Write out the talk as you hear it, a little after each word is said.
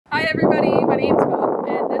everybody, my name's Hope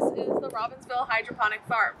and this is the Robinsville hydroponic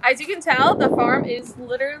farm. As you can tell, the farm is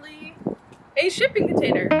literally a shipping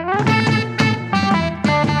container.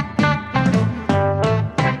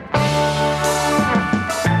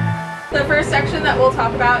 The first section that we'll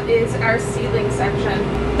talk about is our seedling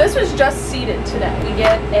section. This was just seeded today. We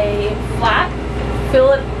get a flat,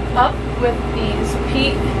 fill it up with these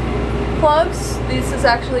peat plugs. This is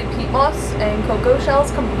actually peat moss and cocoa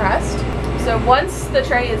shells compressed. So once the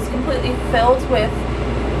tray is completely filled with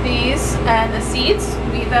these and the seeds,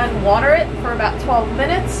 we then water it for about 12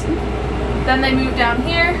 minutes. Then they move down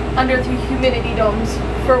here under the humidity domes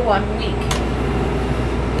for 1 week.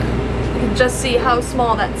 You can just see how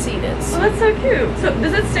small that seed is. Oh, that's so cute. So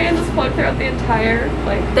does it stay in this plug throughout the entire,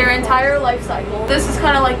 their entire life cycle? This is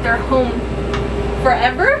kind of like their home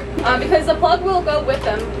forever, because the plug will go with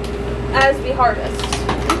them as we harvest.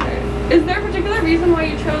 Okay. Is there a particular reason why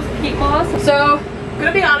you chose peat moss? So, I'm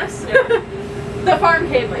gonna be honest. Yeah. The farm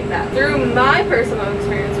came like that. Through my personal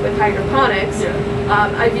experience with hydroponics,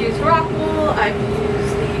 I've used rock wool, I've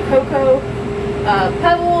used the cocoa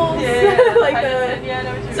pebbles,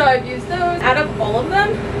 so I've used those. Out of all of them,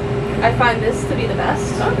 I find this to be the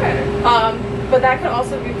best. Okay. But that could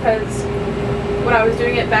also be because when I was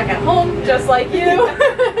doing it back at home, just like you,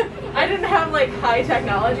 I didn't have like high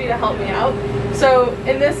technology to help me out. So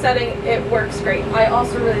in this setting, it works great. I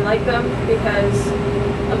also really like them because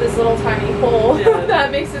of this little tiny hole that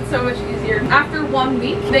makes it so much easier. After 1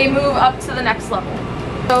 week, they move up to the next level.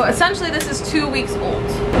 So essentially this is 2 weeks old.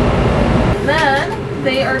 Then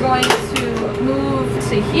they are going to move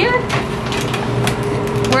to here,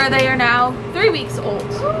 where they are now 3 weeks old.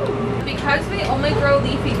 Because we only grow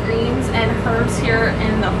leafy greens and herbs here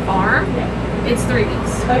in the farm, it's 3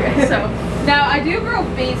 weeks. Okay. So now I do grow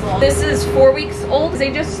basil. This is 4 weeks old.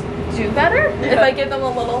 They just do better if I give them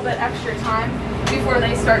a little bit extra time before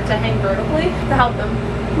they start to hang vertically to help them.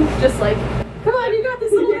 Just like, come on, you got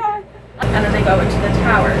this little guy. And then they go into the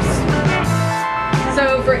towers.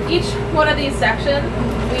 So for each one of these sections,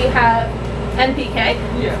 we have NPK,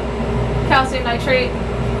 calcium nitrate,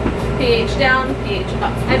 pH down, pH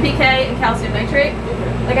up. NPK and calcium nitrate.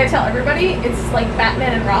 Like I tell everybody, it's like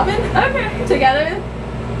Batman and Robin. Together.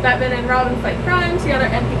 Batman and Robin fight crime. Together,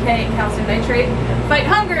 NPK and calcium nitrate fight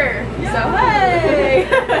hunger. So hey!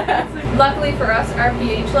 Luckily for us, our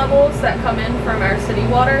pH levels that come in from our city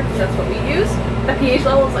water, that's what we use. The pH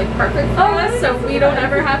level is like perfect for us, so we don't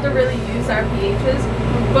ever have to really use our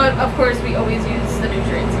pHs. But of course, we always use the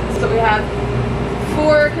nutrients. So we have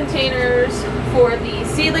 4 containers for the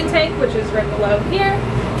seedling tank, which is right below here.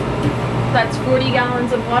 That's 40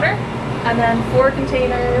 gallons of water, and then 4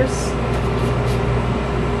 containers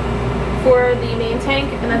for the main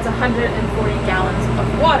tank, and that's 140 gallons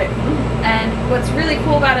of water. And what's really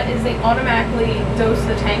cool about it is they automatically dose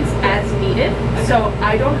the tanks as needed, so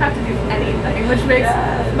I don't have to do anything, which makes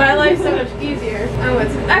my life so much easier. And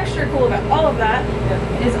what's extra cool about all of that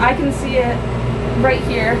is I can see it right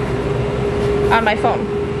here on my phone.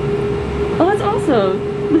 Oh, that's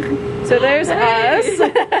awesome. So there's us.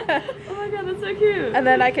 Oh my god, that's so cute. And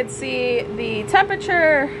then I could see the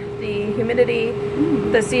temperature, the humidity,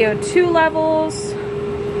 the CO2 levels,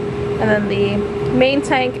 and then the main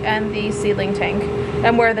tank and the seedling tank,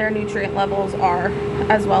 and where their nutrient levels are,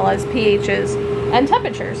 as well as pHs and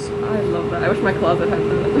temperatures. I love that. I wish my closet had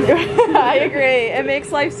that. I agree. It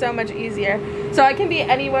makes life so much easier. So I can be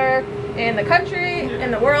anywhere in the country,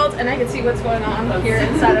 in the world, and I can see what's going on here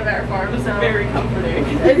inside of our farm. So very comforting.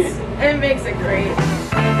 It makes it great.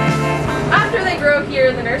 After they grow here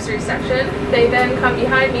in the nursery section, they then come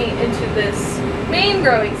behind me into this main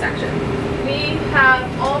growing section. We have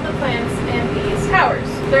all the plants in these towers.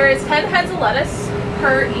 There is 10 heads of lettuce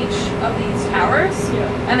per each of these towers,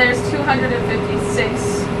 and there's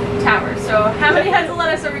 256 towers. So how many heads of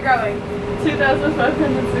lettuce are we growing?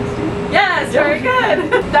 2,560. Yes, very good.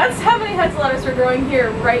 That's how many heads of lettuce we're growing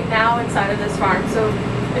here right now inside of this farm. So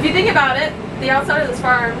if you think about it, the outside of this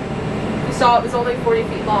farm, we saw it was only 40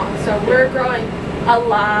 feet long. So we're growing a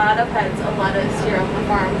lot of heads of lettuce here on the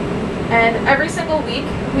farm. And every single week,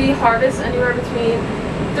 we harvest anywhere between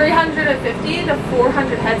 350 to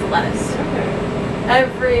 400 heads of lettuce.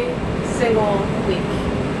 Every single week.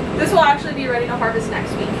 This will actually be ready to harvest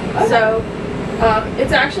next week. So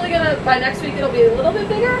it's actually gonna, by next week it'll be a little bit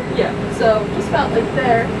bigger. So just about like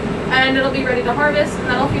there. And it'll be ready to harvest, and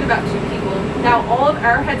that'll feed about 2 people. Now all of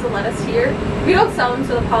our heads of lettuce here, we don't sell them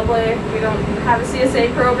to the public. We don't have a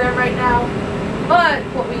CSA program right now. But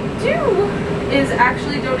what we do is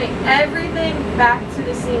actually donate everything back to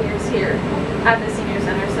the seniors here at the senior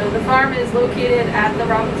center. So the farm is located at the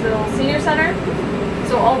Robinsville Senior Center.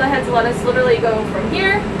 So all the heads of lettuce literally go from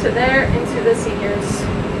here to there into the seniors'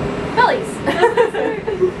 bellies.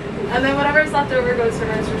 And then whatever's left over goes to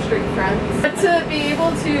nursery street friends. But to be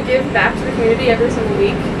able to give back to the community every single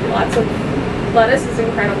week, lots of lettuce is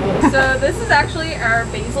incredible. So this is actually our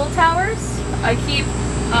basil towers. I keep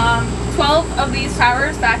 12 of these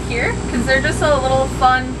towers back here because they're just a little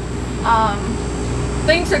fun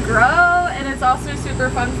thing to grow, and it's also super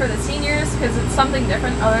fun for the seniors because it's something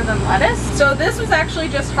different other than lettuce. So this was actually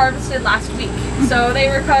just harvested last week. So they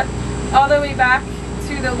were cut all the way back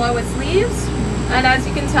to the lowest leaves, and as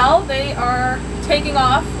you can tell, they are taking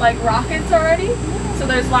off like rockets already. So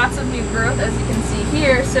there's lots of new growth, as you can see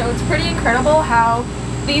here. So it's pretty incredible how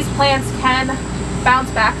these plants can bounce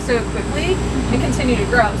back so quickly and continue to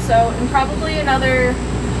grow. So in probably another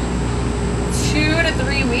 2 to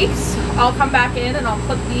 3 weeks, I'll come back in and I'll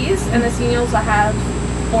clip these, and the seniors will have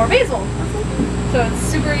more basil. So it's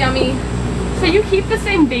super yummy. So you keep the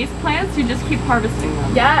same base plants, you just keep harvesting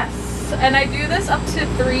them? Yes. And I do this up to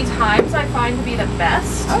 3 times, I find to be the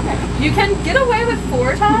best. Okay. You can get away with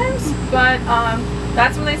 4 times, but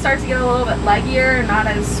that's when they start to get a little bit leggier and not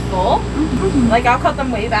as full. Like I'll cut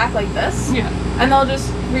them way back like this. Yeah. And they'll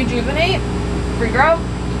just rejuvenate, regrow,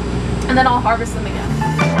 and then I'll harvest them again.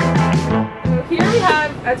 So here we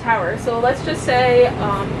have a tower. So let's just say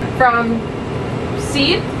from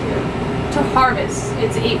seed to harvest,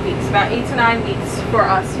 it's 8 weeks, about 8 to 9 weeks for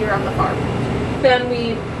us here on the farm. Then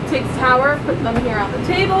we take the tower, put them here on the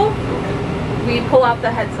table. We pull out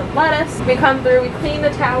the heads of lettuce. We come through, we clean the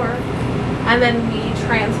tower, and then we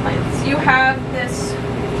transplant. So you have this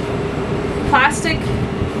plastic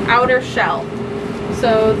outer shell.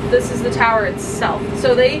 So this is the tower itself.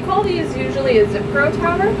 So they call these usually a Zipro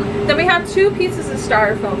tower. Then we have 2 pieces of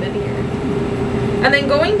styrofoam in here. And then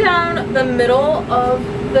going down the middle of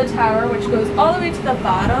the tower, which goes all the way to the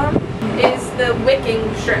bottom, is the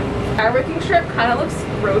wicking strip. Our wicking strip kind of looks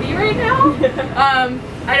grody right now.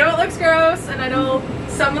 I know it looks gross, and I know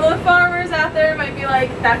some of the farmers out there might be like,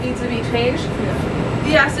 that needs to be changed.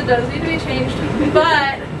 Yes, it does need to be changed,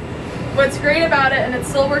 but what's great about it, and it's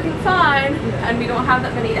still working fine, and we don't have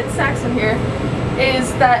that many insects in here,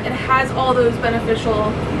 is that it has all those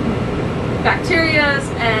beneficial bacteria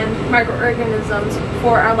and microorganisms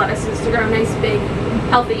for our lettuces to grow nice, big,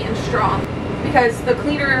 healthy, and strong. Because the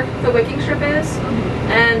cleaner the wicking strip is,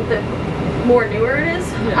 and the more newer it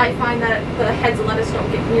is, I find that the heads of lettuce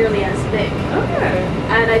don't get nearly as big. Okay.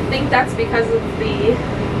 And I think that's because of the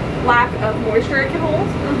lack of moisture it can hold,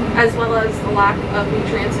 as well as the lack of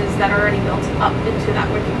nutrients that are already built up into that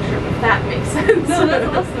wicking strip, if that makes sense. No,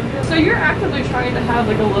 that's awesome. So you're actively trying to have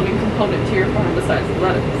like a living component to your farm besides the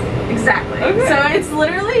lettuce. Exactly. Okay. So it's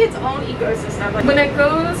literally its own ecosystem. Like when it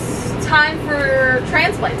goes time for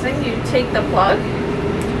transplanting, you take the plug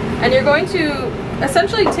and you're going to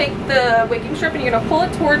essentially take the wicking strip and you're going to pull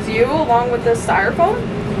it towards you along with the styrofoam,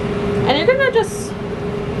 and you're going to just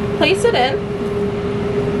place it in,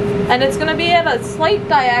 and it's going to be at a slight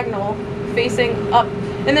diagonal facing up,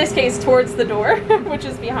 in this case towards the door, which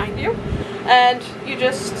is behind you, and you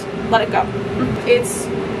just let it go. It's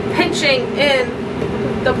pinching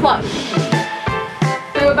in the plug.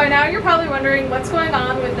 So by now you're probably wondering what's going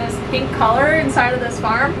on with this pink color inside of this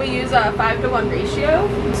farm. We use a 5-to-1 ratio.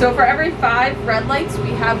 So for every 5 red lights,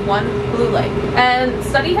 we have 1 blue light. And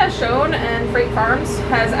study has shown, and Freight Farms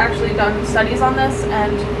has actually done studies on this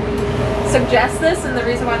and suggests this, and the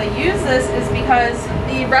reason why they use this is because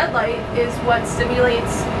the red light is what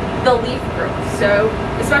stimulates the leaf growth. So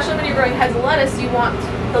especially when you're growing heads of lettuce, you want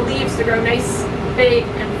the leaves to grow nice, big,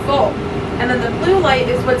 and full. And then the blue light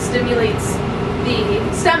is what stimulates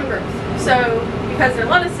the stem growth. So because they're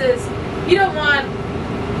lettuces, you don't want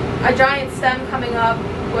a giant stem coming up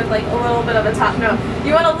with like a little bit of a top. No,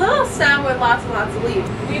 you want a little stem with lots and lots of leaves.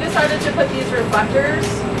 We decided to put these reflectors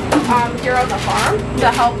here on the farm to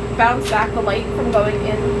help bounce back the light from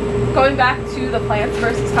going back to the plants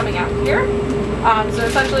versus coming out here. So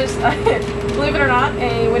essentially, believe it or not,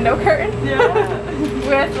 a window curtain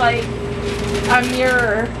with like a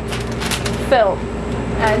mirror film.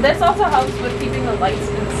 And this also helps with keeping the lights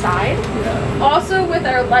inside. Also with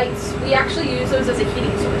our lights, we actually use those as a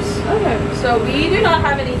heating source. Okay. So we do not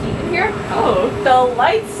have any heat in here. Oh. The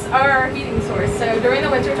lights are our heating source. So during the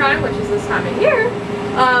winter time, which is this time of year,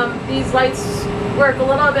 these lights work a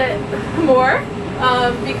little bit more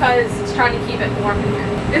because it's trying to keep it warm in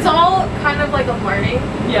here. It's all kind of like a learning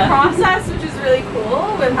process, which is really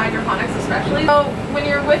cool with hydroponics especially. So when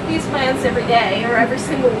you're with these plants every day or every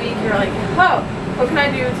single week, you're like, oh, what can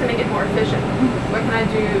I do to make it more efficient? What can I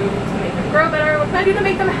do to make them grow better? What can I do to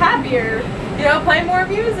make them happier? You know, play more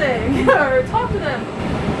music or talk to them.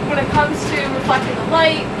 when it comes to reflecting the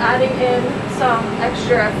light, adding in some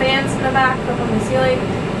extra fans in the back up on the ceiling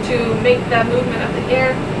to make that movement of the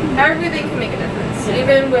air, everything can make a difference. Yeah.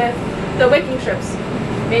 Even with the wicking strips,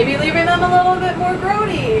 maybe leaving them a little bit more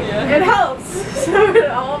grody, it helps. So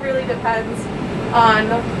it all really depends on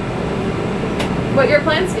what your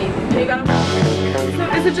plants need. You gotta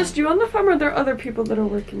So is it just you on the farm, or are there other people that are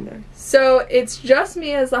working there? So it's just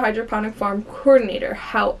me as the hydroponic farm coordinator.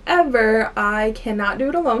 However, I cannot do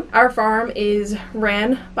it alone. Our farm is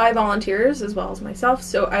ran by volunteers as well as myself,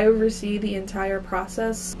 so I oversee the entire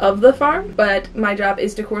process of the farm, but my job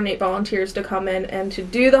is to coordinate volunteers to come in and to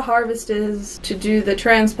do the harvests, to do the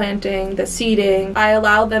transplanting, the seeding. I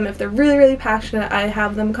allow them, if they're really, really passionate, I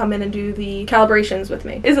have them come in and do the calibrations with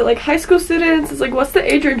me. Is it like high school students? It's like, what's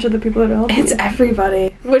the age range of the people that help? It's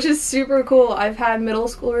everybody, which is super cool. I've had middle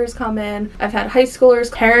schoolers come in, I've had high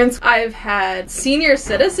schoolers, parents, I've had senior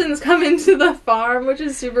citizens come into the farm, which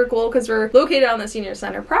is super cool because we're located on the senior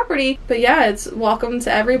center property. But yeah, it's welcome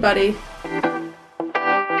to everybody.